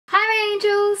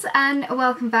angels, and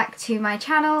welcome back to my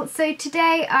channel. So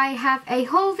today I have a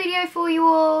haul video for you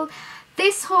all.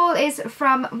 This haul is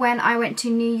from when I went to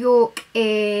New York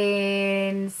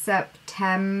in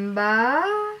September.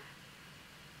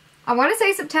 I want to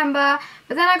say September,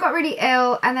 but then I got really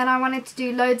ill and then I wanted to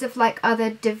do loads of like other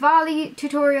Diwali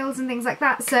tutorials and things like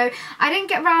that, so I didn't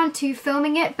get around to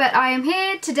filming it, but I am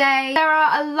here today. There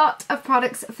are a lot of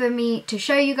products for me to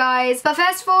show you guys, but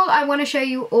first of all I want to show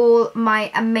you all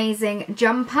my amazing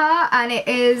jumper, and it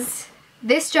is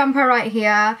this jumper right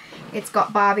here. It's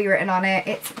got Barbie written on it.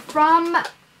 It's from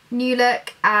New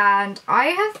Look and I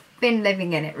have been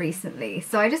living in it recently,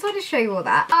 so I just wanted to show you all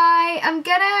that. I am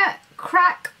gonna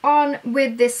crack on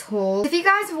with this haul. If you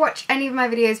guys have watched any of my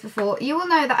videos before, you will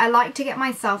know that I like to get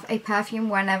myself a perfume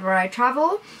whenever I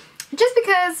travel, just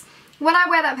because when I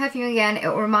wear that perfume again it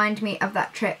will remind me of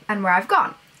that trip and where I've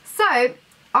gone. So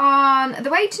on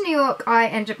the way to New York I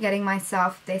ended up getting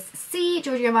myself this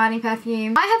Giorgio Armani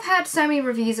perfume. I have heard so many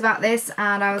reviews about this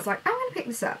and I was like, I'm gonna pick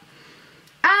this up,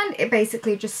 and it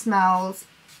basically just smells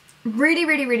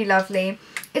really lovely.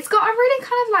 It's got a really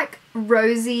kind of like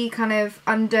rosy kind of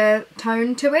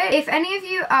undertone to it. If any of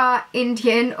you are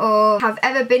Indian or have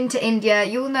ever been to India,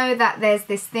 you'll know that there's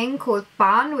this thing called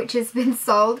pan which has been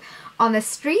sold on the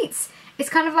streets. It's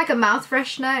kind of like a mouth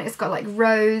freshener. It's got like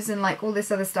rose and like all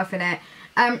this other stuff in it.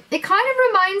 It kind of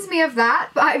reminds me of that,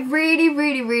 but I really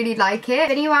like it. If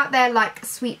any of you out there like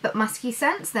sweet but musky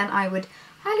scents, then I would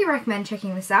highly recommend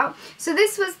checking this out. So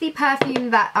this was the perfume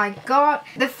that I got.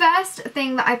 The first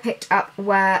thing that I picked up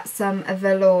were some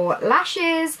Velour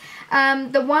lashes.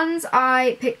 The ones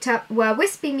I picked up were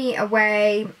Whispie Me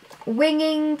Away,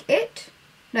 Winging.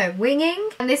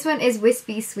 And this one is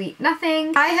Whispie Sweet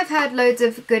Nothing. I have heard loads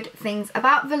of good things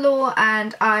about Velour,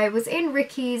 and I was in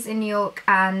Ricky's in New York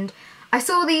and I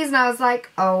saw these and I was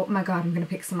like, oh my god, I'm gonna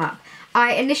pick some up.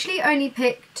 I initially only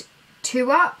picked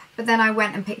 2 up, but then I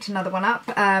went and picked another one up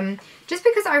just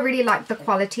because I really like the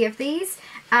quality of these.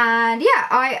 And yeah,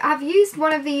 I have used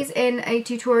one of these in a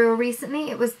tutorial recently.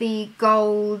 It was the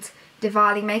gold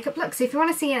Diwali makeup look, so if you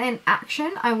want to see it in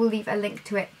action I will leave a link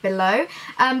to it below.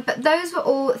 But those were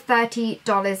all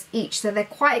 $30 each, so they're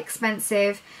quite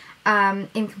expensive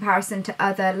in comparison to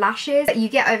other lashes. You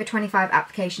get over 25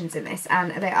 applications in this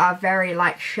and they are very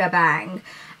like shebang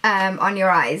on your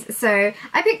eyes, so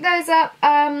I picked those up.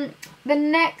 The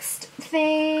next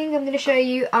thing I'm going to show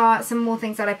you are some more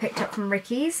things that I picked up from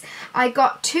Ricky's. I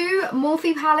got 2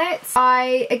 Morphe palettes.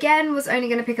 I again was only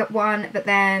going to pick up one, but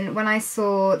then when I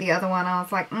saw the other one I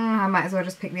was like, I might as well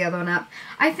just pick the other one up.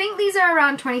 I think these are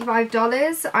around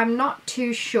 $25, I'm not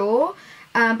too sure,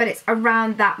 but it's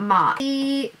around that mark.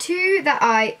 The 2 that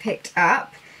I picked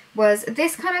up was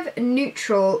this kind of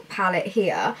neutral palette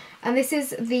here, and this is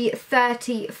the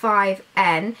 35N,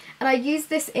 and I used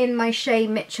this in my Shay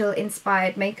Mitchell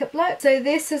inspired makeup look. So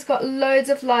this has got loads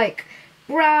of like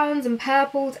browns and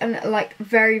purples and like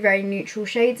very neutral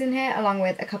shades in here, along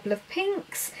with a couple of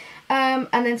pinks, and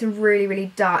then some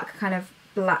really dark kind of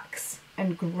blacks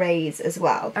and greys as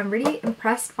well. I'm really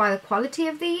impressed by the quality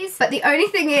of these, but the only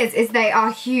thing is they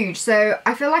are huge, so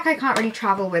I feel like I can't really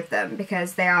travel with them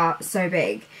because they are so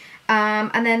big.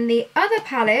 And then the other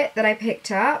palette that I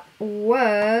picked up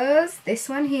was this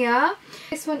one here.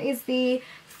 This one is the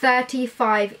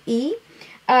 35E.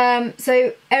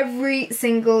 So every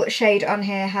single shade on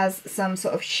here has some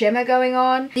sort of shimmer going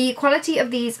on. The quality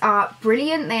of these are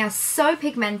brilliant. They are so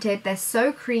pigmented, they're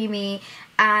so creamy,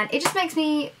 and it just makes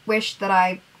me wish that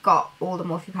I got all the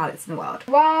Morphe palettes in the world.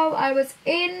 While I was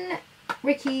in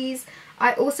Ricky's,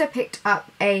 I also picked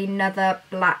up another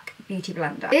black beauty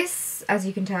blender. This, as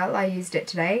you can tell, I used it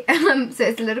today, so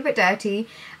it's a little bit dirty,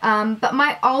 but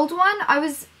my old one, I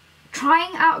was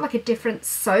trying out like a different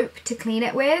soap to clean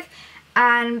it with,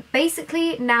 and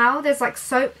basically now there's like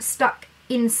soap stuck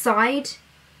inside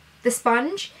the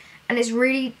sponge and it's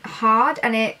really hard,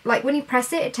 and it like when you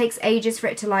press it, it takes ages for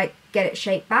it to like get its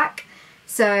shape back.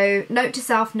 So note to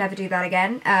self, never do that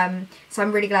again. So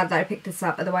I'm really glad that I picked this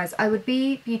up, otherwise I would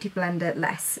be beauty blender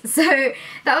less. So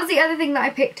that was the other thing that I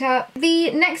picked up.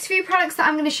 The next few products that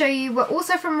I'm going to show you were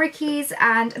also from Ricky's,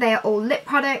 and they are all lip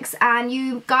products, and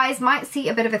you guys might see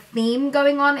a bit of a theme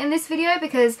going on in this video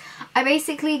because I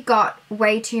basically got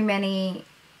way too many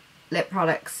lip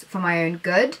products for my own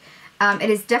good. It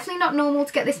is definitely not normal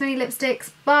to get this many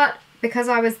lipsticks, but because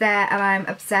I was there and I'm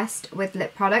obsessed with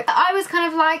lip products, I was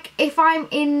kind of like, if I'm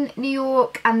in New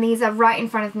York and these are right in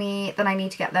front of me, then I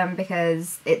need to get them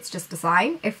because it's just a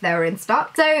sign if they're in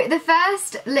stock. So the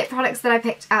first lip products that I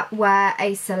picked up were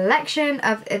a selection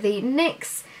of the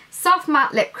NYX soft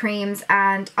matte lip creams,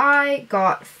 and I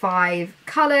got 5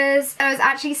 colours. I was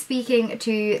actually speaking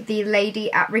to the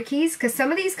lady at Ricky's because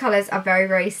some of these colours are very,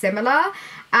 very similar,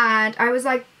 and I was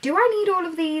like, do I need all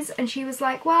of these? And she was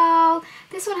like, well,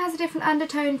 this one has a different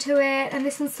undertone to it, and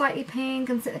this one's slightly pink,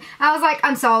 and so I was like,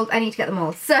 I'm sold, I need to get them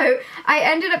all. So I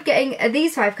ended up getting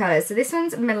these 5 colours. So this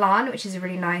one's Milan, which is a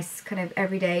really nice kind of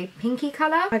everyday pinky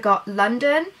colour. I got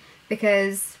London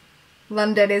because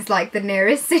London is like the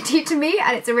nearest city to me,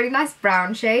 and it's a really nice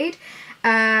brown shade.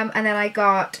 And then I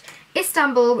got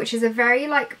Istanbul, which is a very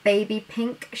like baby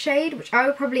pink shade, which I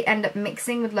would probably end up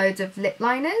mixing with loads of lip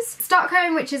liners.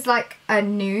 Stockholm, which is like a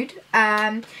nude.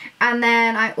 And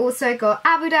then I also got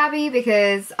Abu Dhabi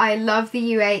because I love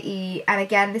the UAE, and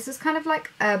again this was kind of like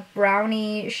a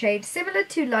brownie shade similar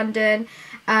to London,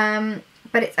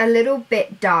 but it's a little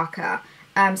bit darker.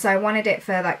 So I wanted it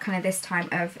for like kind of this time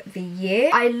of the year.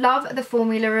 I love the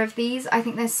formula of these. I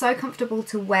think they're so comfortable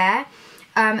to wear.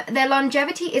 Their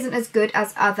longevity isn't as good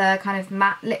as other kind of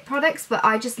matte lip products, but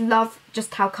I just love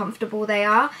just how comfortable they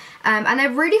are. And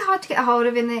they're really hard to get a hold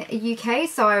of in the UK,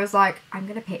 so I was like, I'm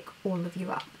gonna pick all of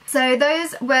you up. So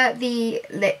those were the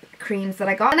lip creams that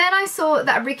I got. And then I saw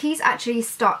that Ricky's actually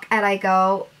stock LA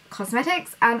Girl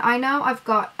cosmetics, and I know I've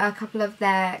got a couple of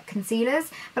their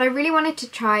concealers, but I really wanted to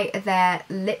try their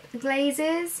lip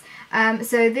glazes.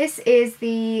 So this is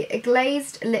the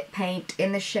glazed lip paint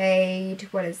in the shade,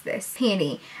 what is this?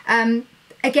 Peony.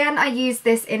 Again, I used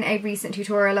this in a recent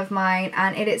tutorial of mine,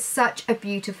 and it is such a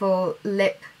beautiful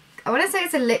lip, I want to say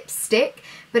it's a lipstick,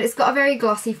 but it's got a very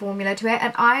glossy formula to it,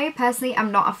 and I personally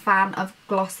am not a fan of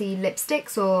glossy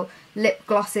lipsticks or lip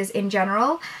glosses in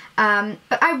general,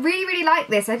 but I really, really like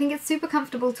this. I think it's super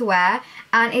comfortable to wear,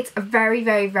 and it's very,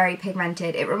 very, very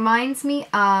pigmented. It reminds me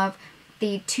of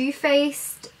the Too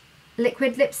Faced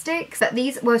liquid lipsticks, but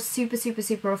these were super, super,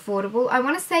 super affordable. I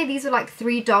want to say these were like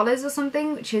 $3 or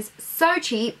something, which is so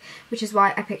cheap, which is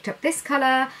why I picked up this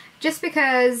colour, just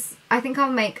because I think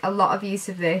I'll make a lot of use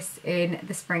of this in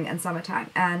the spring and summertime,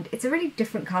 and it's a really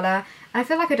different colour, and I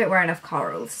feel like I don't wear enough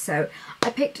corals, so I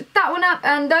picked that one up.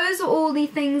 And those are all the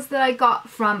things that I got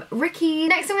from Ricky.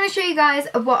 Next I'm going to show you guys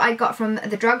what I got from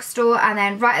the drugstore, and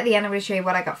then right at the end I'm going to show you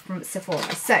what I got from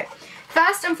Sephora. So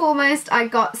first and foremost, I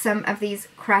got some of these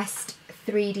Crest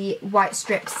 3D white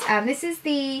strips. This is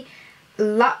the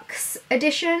Luxe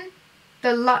edition,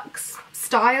 the Luxe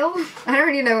style. I don't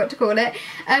really know what to call it.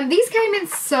 These came in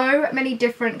so many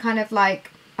different kind of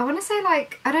like, I want to say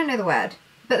like, I don't know the word,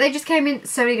 but they just came in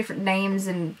so many different names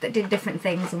and that did different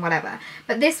things and whatever.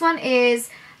 But this one is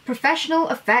Professional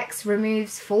Effects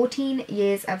Removes 14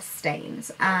 Years of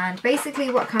Stains, and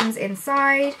basically what comes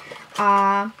inside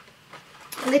are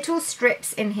little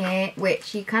strips in here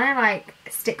which you kind of like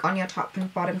stick on your top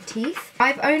and bottom teeth.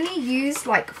 I've only used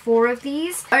like 4 of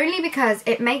these, only because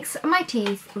it makes my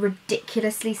teeth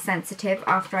ridiculously sensitive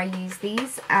after I use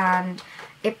these, and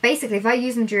it basically, if I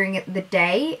use them during the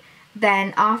day,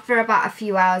 then after about a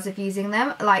few hours of using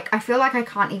them, like I feel like I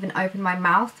can't even open my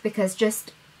mouth because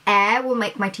just air will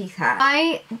make my teeth hurt.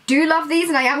 I do love these,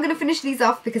 and I am going to finish these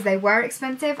off because they were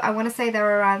expensive. I want to say they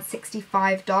were around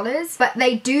 $65, but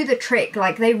they do the trick.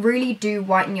 Like, they really do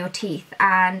whiten your teeth,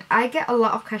 and I get a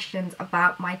lot of questions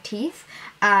about my teeth,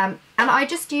 and I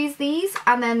just use these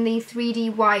and then the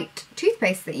 3D white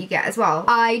toothpaste that you get as well.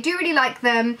 I do really like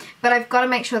them, but I've got to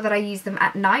make sure that I use them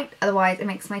at night, otherwise it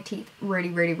makes my teeth really,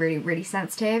 really, really, really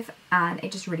sensitive, and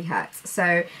it just really hurts.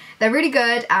 So they're really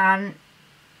good, and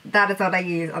that is what I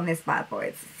use on this bad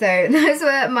boys. So those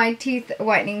were my teeth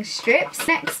whitening strips.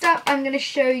 Next up, I'm going to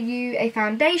show you a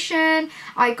foundation.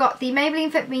 I got the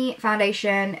Maybelline Fit Me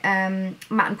foundation, matte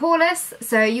and poreless.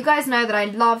 So you guys know that I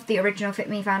love the original Fit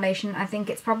Me foundation. I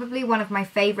think it's probably one of my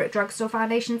favourite drugstore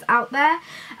foundations out there.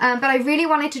 But I really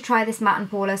wanted to try this matte and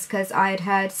poreless because I had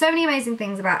heard so many amazing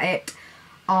things about it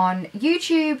on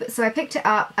YouTube. So I picked it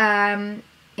up.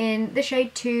 In the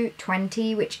shade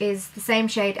 220, which is the same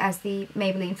shade as the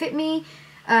Maybelline Fit Me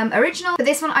original. But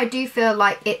this one I do feel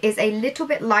like it is a little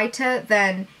bit lighter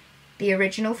than the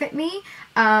original Fit Me,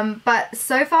 but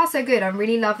so far so good. I'm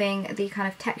really loving the kind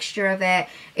of texture of it.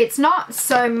 It's not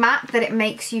so matte that it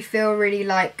makes you feel really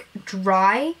like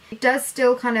dry. It does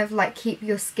still kind of like keep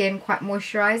your skin quite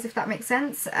moisturized, if that makes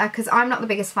sense, because I'm not the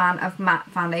biggest fan of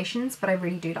matte foundations, but I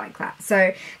really do like that.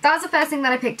 So that was the first thing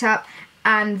that I picked up.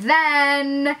 And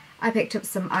then I picked up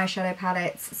some eyeshadow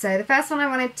palettes. So the first one I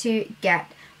wanted to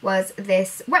get was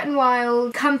this Wet n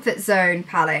Wild Comfort Zone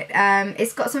palette.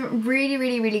 It's got some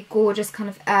really gorgeous kind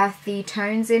of earthy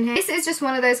tones in here. This is just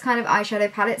one of those kind of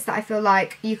eyeshadow palettes that I feel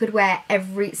like you could wear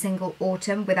every single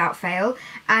autumn without fail.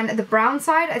 And the brown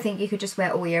side I think you could just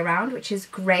wear all year round, which is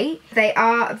great. They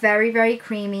are very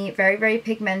creamy, very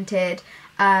pigmented.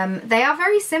 They are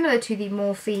very similar to the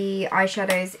Morphe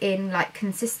eyeshadows in like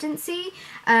consistency,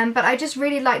 but I just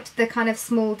really liked the kind of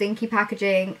small dinky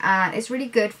packaging, and it's really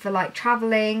good for like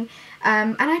traveling,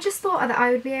 and I just thought that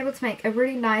I would be able to make a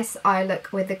really nice eye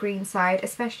look with the green side,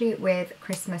 especially with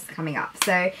Christmas coming up.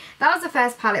 So that was the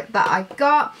first palette that I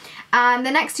got, and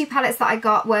the next two palettes that I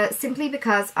got were simply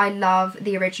because I love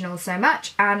the original so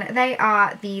much, and they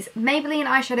are these Maybelline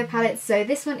eyeshadow palettes. So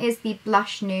this one is the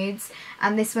Blush Nudes,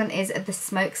 and this one is the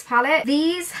Smokes palette.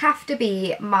 These have to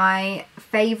be my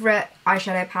favourite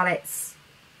eyeshadow palettes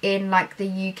in like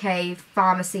the UK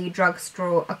pharmacy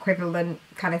drugstore equivalent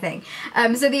kind of thing.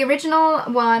 So the original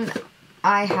one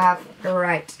I have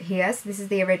right here, so this is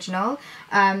the original.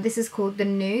 This is called the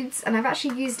Nudes, and I've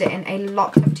actually used it in a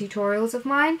lot of tutorials of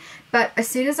mine, but as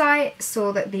soon as I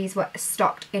saw that these were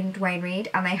stocked in Duane Reade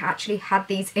and they actually had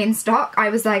these in stock, I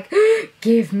was like,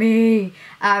 give me!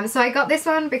 So I got this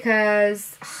one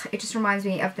because it just reminds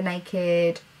me of the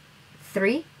Naked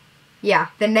 3. Yeah,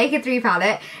 the Naked 3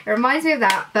 palette. It reminds me of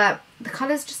that, but the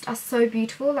colours just are so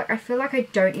beautiful. Like, I feel like I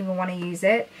don't even want to use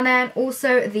it. And then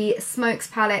also the Smokes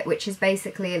palette, which is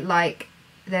basically like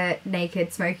the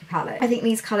Naked Smoky palette. I think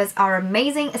these colours are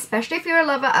amazing, especially if you're a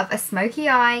lover of a smoky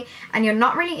eye and you're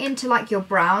not really into like your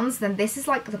browns, then this is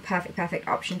like the perfect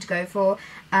option to go for.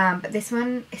 But this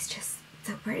one is just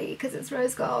so pretty because it's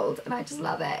rose gold and I just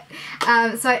love it.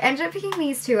 So I ended up picking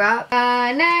these two up.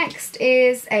 Next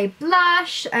is a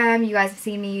blush. You guys have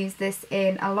seen me use this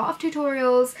in a lot of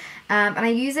tutorials, and I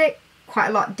use it quite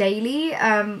a lot daily,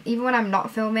 even when I'm not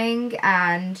filming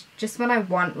and just when I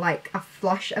want like a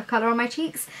flush of colour on my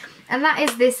cheeks. And that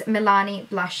is this Milani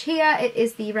blush here. It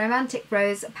is the Romantic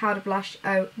Rose Powder Blush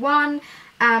 01,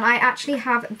 and I actually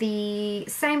have the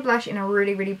same blush in a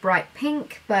really bright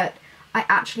pink, but I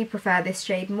actually prefer this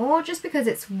shade more just because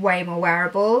it's way more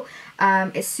wearable.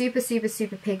 It's super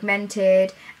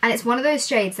pigmented, and it's one of those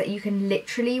shades that you can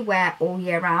literally wear all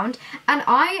year round. And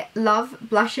I love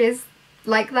blushes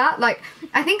like that. Like,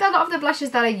 I think a lot of the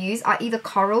blushes that I use are either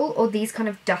coral or these kind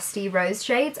of dusty rose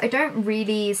shades. I don't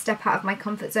really step out of my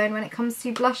comfort zone when it comes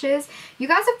to blushes. You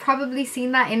guys have probably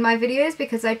seen that in my videos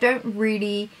because I don't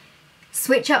really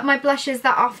switch up my blushes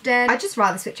that often. I just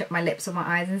rather switch up my lips or my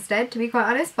eyes instead, to be quite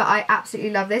honest, but I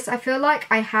absolutely love this. I feel like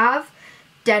I have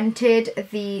dented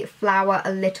the flower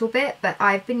a little bit, but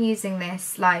I've been using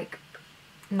this like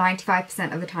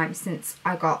 95% of the time since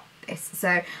I got this.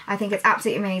 So I think it's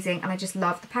absolutely amazing, and I just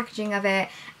love the packaging of it,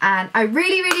 and I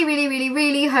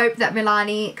really hope that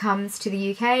Milani comes to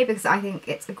the UK because I think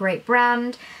it's a great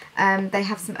brand. They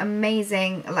have some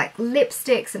amazing like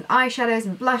lipsticks and eyeshadows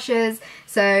and blushes,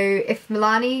 so if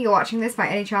Milani, you're watching this by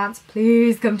any chance,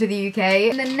 please come to the UK.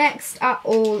 And the next are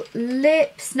all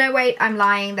lips. No wait, I'm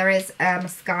lying, there is a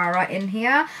mascara in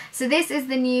here. So this is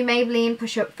the new Maybelline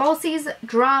Push Up Falsies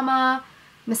Drama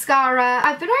Mascara.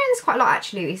 I've been wearing this quite a lot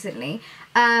actually recently,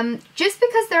 just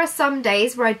because there are some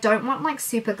days where I don't want like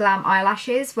super glam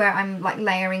eyelashes where I'm like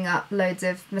layering up loads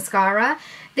of mascara.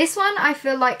 This one I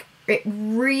feel like it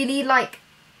really like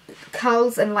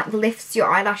curls and like lifts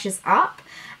your eyelashes up.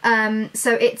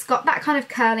 So it's got that kind of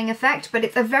curling effect, but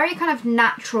it's a very kind of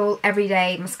natural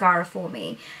everyday mascara for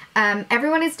me.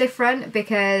 Everyone is different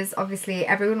because obviously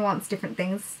everyone wants different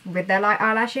things with their light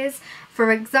eyelashes.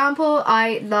 For example,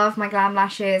 I love my glam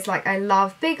lashes, like I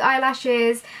love big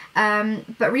eyelashes,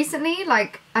 but recently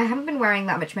like I haven't been wearing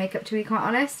that much makeup, to be quite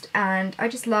honest, and I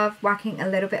just love whacking a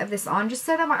little bit of this on just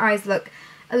so that my eyes look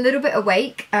a little bit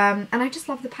awake, and I just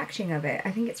love the packaging of it.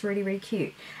 I think it's really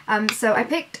cute. So I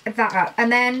picked that up, and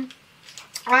then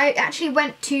I actually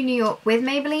went to New York with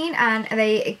Maybelline and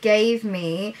they gave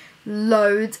me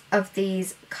loads of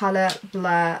these Colour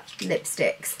Blur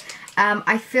lipsticks.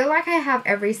 I feel like I have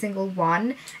every single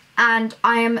one, and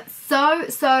I am so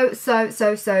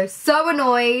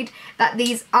annoyed that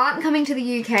these aren't coming to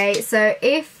the UK. So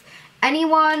if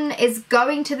anyone is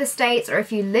going to the States, or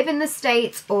if you live in the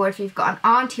States, or if you've got an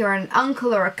auntie or an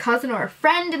uncle or a cousin or a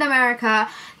friend in America,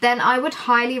 then I would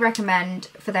highly recommend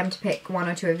for them to pick one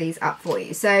or two of these up for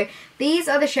you. So these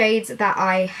are the shades that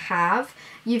I have.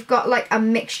 You've got like a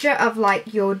mixture of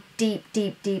like your deep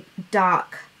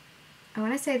dark, I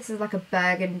want to say this is like a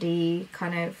burgundy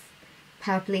kind of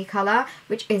purpley colour,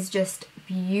 which is just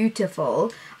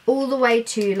beautiful, all the way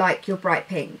to like your bright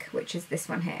pink, which is this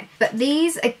one here. But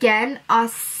these again are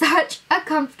such a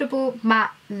comfortable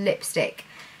matte lipstick.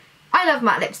 I love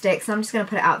matte lipsticks, and I'm just going to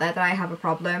put it out there that I have a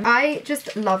problem. I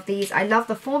just love these. I love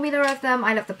the formula of them.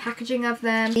 I love the packaging of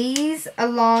them. These,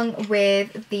 along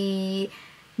with the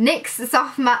NYX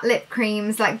Soft Matte Lip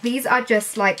Creams, like these are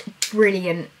just like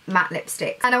brilliant matte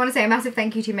lipsticks. And I want to say a massive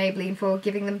thank you to Maybelline for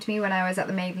giving them to me when I was at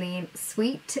the Maybelline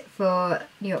suite for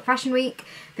New York Fashion Week,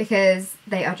 because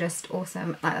they are just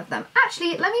awesome. I love them.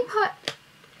 Actually, let me put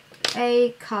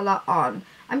a colour on.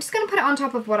 I'm just going to put it on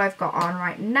top of what I've got on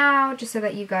right now, just so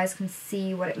that you guys can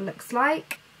see what it looks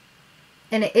like.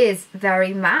 And it is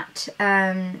very matte,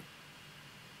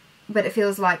 but it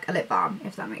feels like a lip balm,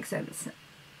 if that makes sense.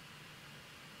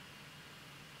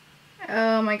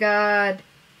 Oh my god.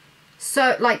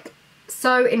 So, like,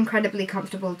 so incredibly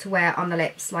comfortable to wear on the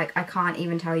lips. Like, I can't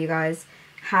even tell you guys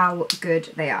how good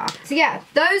they are. So yeah,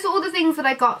 those are all the things that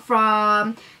I got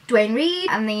from Duane Reade,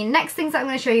 and the next things that I'm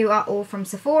going to show you are all from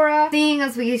Sephora. Seeing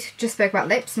as we just spoke about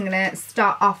lips, I'm going to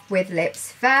start off with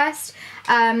lips first.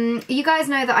 You guys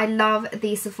know that I love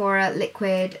the Sephora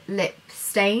liquid lip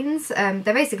stains. They're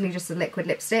basically just a liquid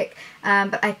lipstick,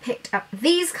 but I picked up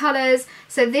these colours.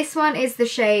 So this one is the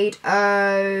shade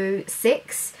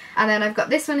 06, and then I've got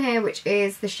this one here, which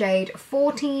is the shade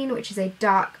 14, which is a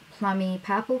dark plummy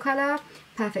purple colour,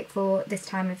 perfect for this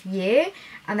time of year.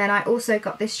 And then I also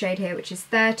got this shade here, which is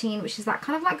 13, which is that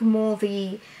kind of like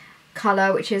mauvey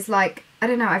colour, which is like, I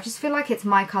don't know, I just feel like it's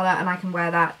my colour and I can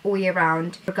wear that all year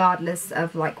round, regardless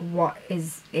of like what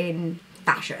is in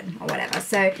fashion or whatever.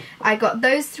 So I got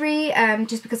those three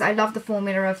just because I love the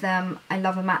formula of them. I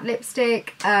love a matte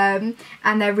lipstick, and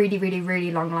they're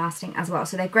really long lasting as well.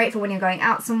 So they're great for when you're going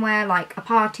out somewhere, like a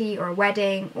party or a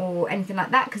wedding or anything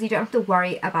like that, because you don't have to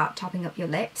worry about topping up your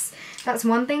lips. That's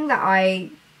one thing that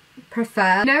I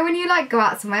prefer. You know, when you like go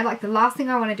out somewhere, like the last thing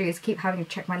I want to do is keep having to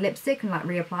check my lipstick and like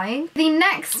reapplying. The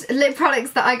next lip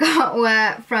products that I got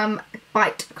were from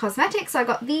Bite Cosmetics. So I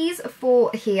got these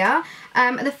four here.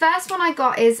 The first one I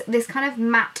got is this kind of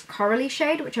matte corally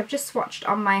shade, which I've just swatched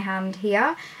on my hand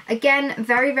here. Again,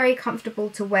 very comfortable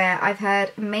to wear. I've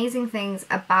heard amazing things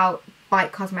about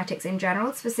Bite Cosmetics in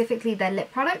general, specifically their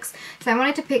lip products. So I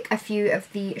wanted to pick a few of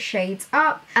the shades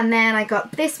up. And then I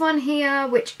got this one here,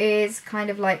 which is kind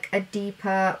of like a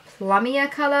deeper, plummier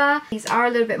colour. These are a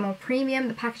little bit more premium.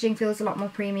 The packaging feels a lot more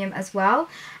premium as well.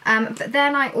 But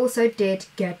then I also did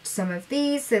get some of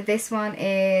these. So this one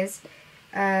is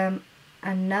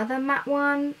another matte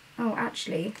one. Oh,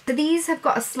 actually. So these have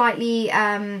got a slightly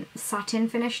satin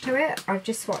finish to it. I've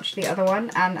just swatched the other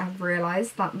one and I've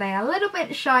realised that they're a little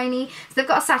bit shiny. So they've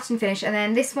got a satin finish. And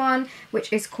then this one,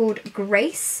 which is called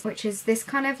Grace, which is this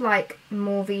kind of like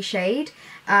mauvey shade.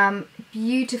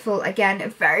 Beautiful.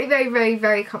 Again,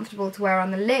 very comfortable to wear on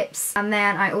the lips. And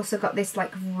then I also got this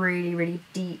like really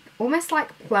deep, almost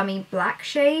like plummy black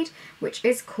shade, which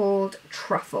is called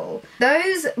Truffle.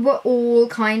 Those were all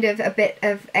kind of a bit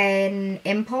of an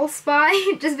impulse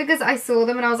buy, just because I saw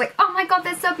them and I was like, oh my god,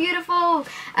 they're so beautiful.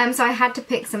 So I had to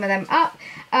pick some of them up.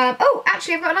 Oh,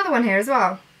 actually I've got another one here as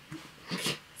well.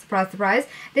 Surprise.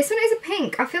 This one is a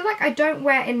pink. I feel like I don't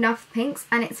wear enough pinks,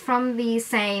 and it's from the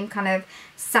same kind of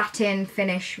satin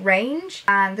finish range.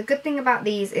 And the good thing about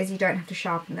these is you don't have to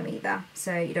sharpen them either,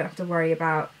 so you don't have to worry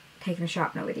about taking a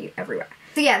sharpener with you everywhere.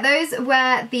 So yeah, those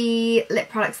were the lip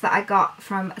products that I got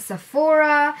from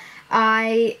Sephora.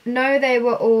 I know they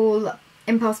were all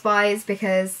impulse buys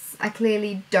because I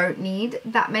clearly don't need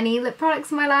that many lip products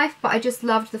in my life, but I just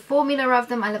loved the formula of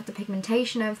them, I loved the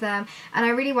pigmentation of them, and I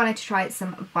really wanted to try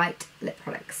some Bite lip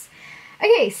products.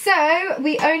 Okay, so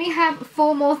we only have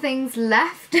 4 more things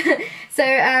left. So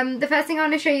the first thing I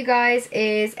want to show you guys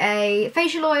is a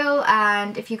facial oil,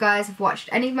 and if you guys have watched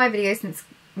any of my videos since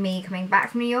me coming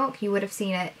back from New York, you would have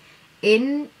seen it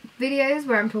in videos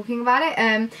where I'm talking about it,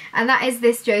 and that is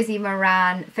this Josie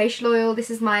Maran facial oil.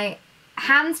 This is my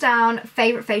hands down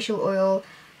favourite facial oil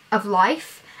of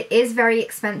life. It is very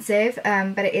expensive,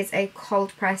 but it is a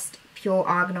cold pressed pure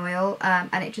argan oil,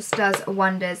 and it just does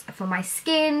wonders for my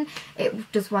skin.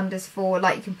 It does wonders for,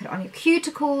 like, you can put it on your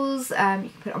cuticles, you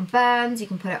can put it on burns, you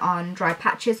can put it on dry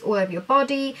patches all over your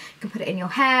body, you can put it in your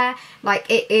hair. Like,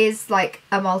 it is like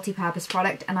a multi-purpose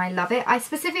product and I love it. I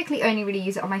specifically only really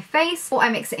use it on my face, or I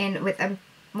mix it in with a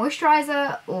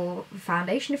moisturizer or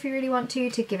foundation if you really want to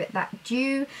give it that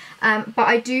dew, but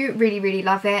I do really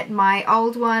love it. My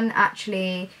old one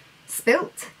actually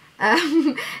spilt,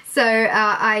 so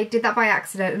I did that by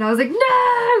accident and I was like,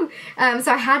 no!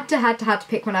 So I had to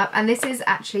pick one up, and this is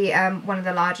actually one of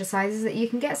the larger sizes that you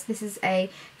can get. So this is a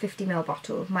 50ml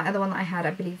bottle. My other one that I had,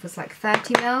 I believe, was like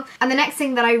 30ml. And the next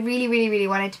thing that I really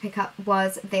wanted to pick up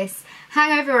was this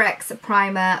Hangover X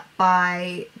primer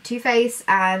by Too Faced,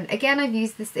 and again I've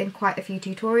used this in quite a few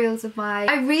tutorials of mine.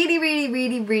 I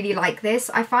really like this.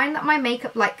 I find that my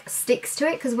makeup like sticks to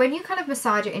it, because when you kind of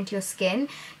massage it into your skin,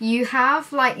 you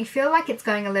have like, you feel like it's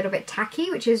going a little bit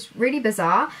tacky, which is really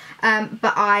bizarre,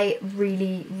 but I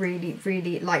really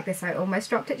like this. I almost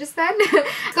dropped it just then.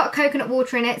 It's got coconut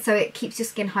water in it, so it keeps your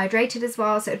skin hydrated as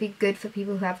well, so it'd be good for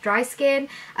people who have dry skin,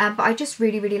 but I just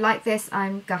really like this.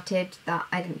 I'm gutted that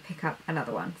I didn't pick up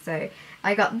another one, so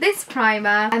I got this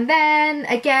primer. And then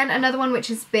again, another one which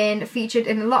has been featured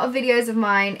in a lot of videos of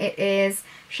mine. It is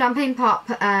Champagne Pop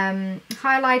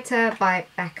highlighter by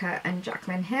Becca and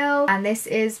Jaclyn Hill, and this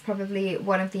is probably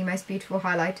one of the most beautiful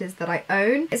highlighters that I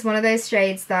own. It's one of those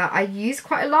shades that I use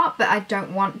quite a lot, but I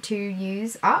don't want to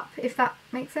use up, if that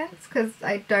makes sense, because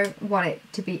I don't want it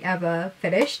to be ever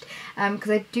finished,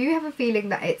 because I do have a feeling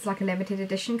that it's like a limited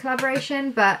edition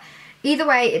collaboration, but either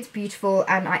way, it's beautiful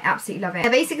and I absolutely love it. I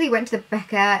basically went to the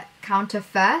Becca counter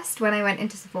first when I went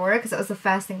into Sephora, because it was the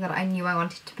first thing that I knew I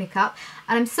wanted to pick up,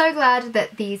 and I'm so glad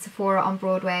that the Sephora on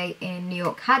Broadway in New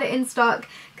York had it in stock,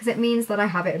 because it means that I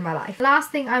have it in my life.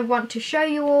 Last thing I want to show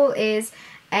you all is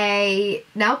a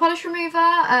nail polish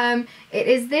remover. It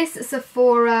is this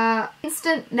Sephora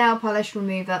instant nail polish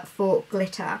remover for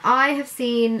glitter. I have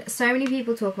seen so many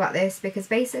people talk about this, because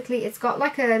basically it's got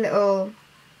like a little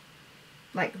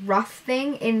like rough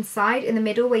thing inside in the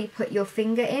middle where you put your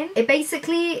finger in. It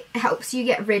basically helps you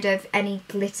get rid of any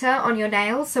glitter on your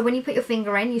nails, so when you put your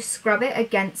finger in, you scrub it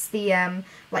against the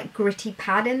like gritty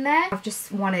pad in there. I've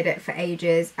just wanted it for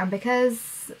ages, and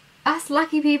because us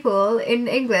lucky people in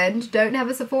England don't have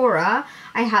a Sephora,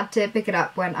 I had to pick it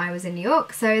up when I was in New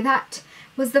York. So that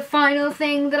was the final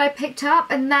thing that I picked up,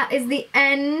 and that is the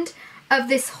end of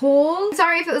this haul.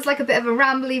 Sorry if it was like a bit of a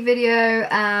rambly video,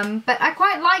 but I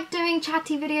quite like doing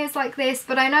chatty videos like this,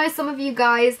 but I know some of you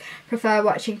guys prefer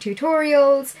watching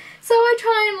tutorials, so I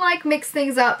try and like mix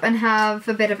things up and have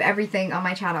a bit of everything on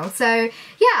my channel. So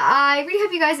yeah, I really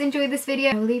hope you guys enjoyed this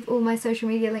video. I'll leave all my social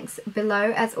media links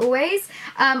below as always.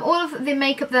 All of the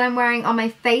makeup that I'm wearing on my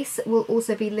face will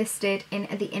also be listed in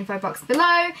the info box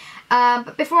below.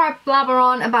 But before I blabber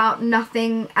on about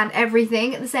nothing and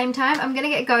everything at the same time, I'm gonna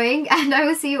get going, and I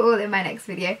will see you all in my next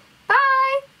video.